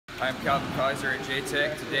I'm Calvin Kaiser at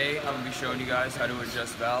JTech. Today I'm going to be showing you guys how to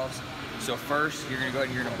adjust valves. So first, you're going to go ahead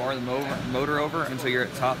and you're going to bar the motor over until you're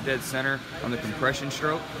at top dead center on the compression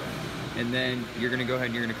stroke. And then you're going to go ahead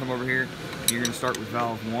and you're going to come over here and you're going to start with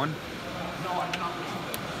valve 1.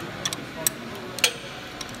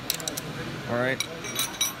 Alright.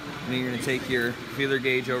 Then you're going to take your feeler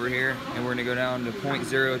gauge over here and we're going to go down to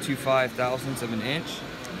 0.025 thousandths of an inch.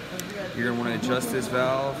 You're going to want to adjust this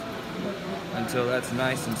valve until that's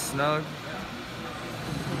nice and snug.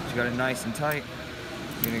 You got it nice and tight.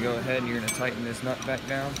 You're going to go ahead and you're going to tighten this nut back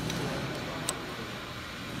down.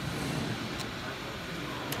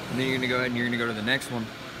 And then you're going to go ahead and you're going to go to the next one.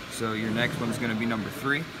 So your next one's going to be number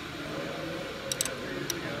 3.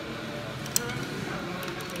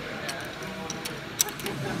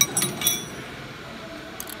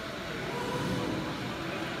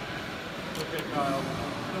 Okay, Kyle.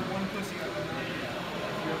 The one pussy I love.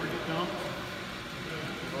 You ever get dumped?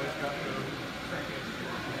 Always got the crackhead.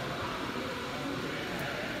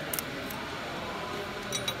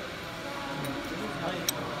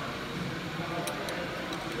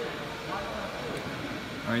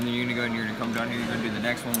 Alright, and then you're going to go and you're going to come down here, you're going to do the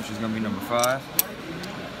next one, which is going to be number 5.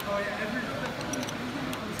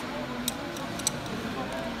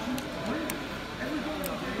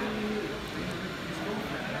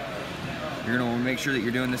 You're going to want to make sure that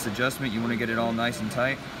you're doing this adjustment. You want to get it all nice and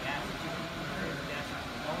tight.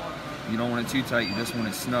 You don't want it too tight, you just want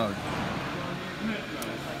it snug.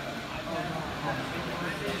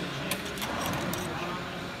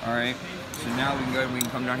 Alright, so now we can go ahead and we can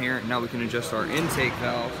come down here and now we can adjust our intake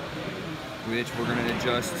valve, which we're going to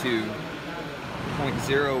adjust to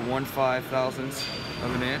 0.015 thousandths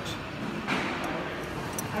of an inch.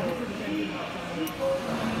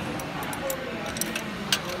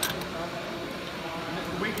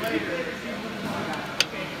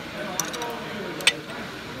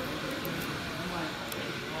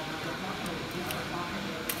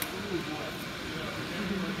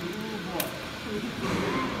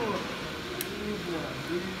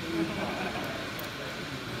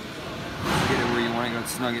 Get it where you want to go,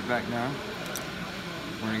 snug it back down.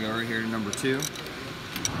 We're going to go over here to number 2.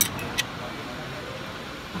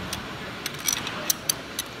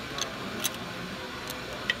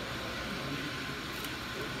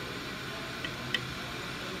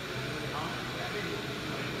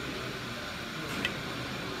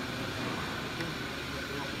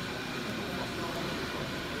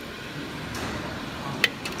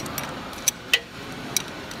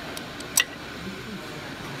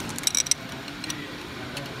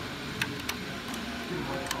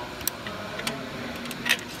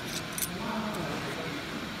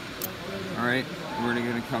 Alright, we're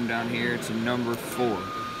going to come down here to number 4.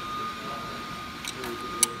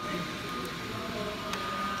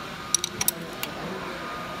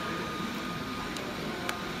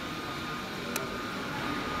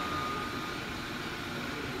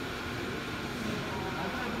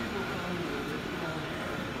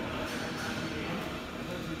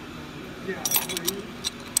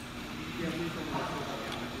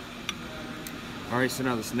 Alright, so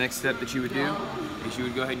now this next step that you would do is you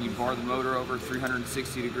would go ahead and you bar the motor over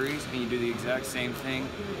 360 degrees and you do the exact same thing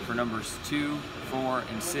for numbers 2, 4,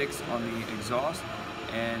 and 6 on the exhaust,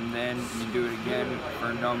 and then you do it again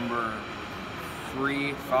for number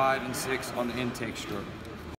 3, 5, and 6 on the intake stroke.